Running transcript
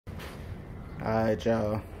Alright,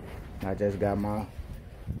 y'all. I just got my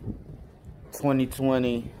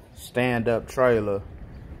 2020 stand-up trailer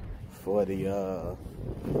for the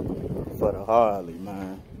Harley,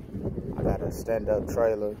 man. I got a stand-up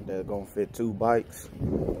trailer that's gonna fit 2 bikes.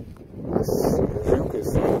 As you can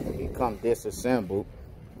see, it comes disassembled,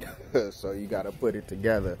 so you gotta put it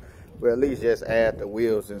together. Well, at least just add the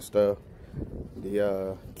wheels and stuff.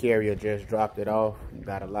 The carrier just dropped it off.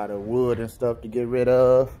 Got a lot of wood and stuff to get rid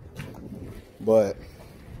of, but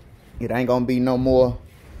it ain't gonna be no more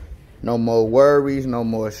worries, no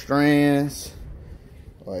more strands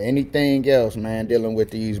or anything else, man, dealing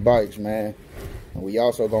with these bikes, man. And we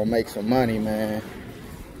also gonna make some money, man,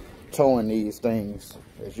 towing these things.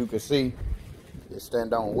 As you can see, it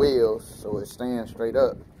stand on wheels, so it stands straight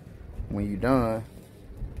up. When you done,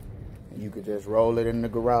 you could just roll it in the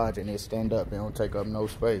garage and it stand up. It don't take up no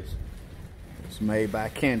space. It's made by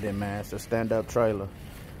Kendon, man. It's a stand-up trailer.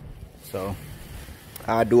 So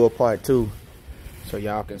I'll do a part 2 so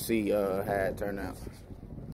y'all can see how it turned out.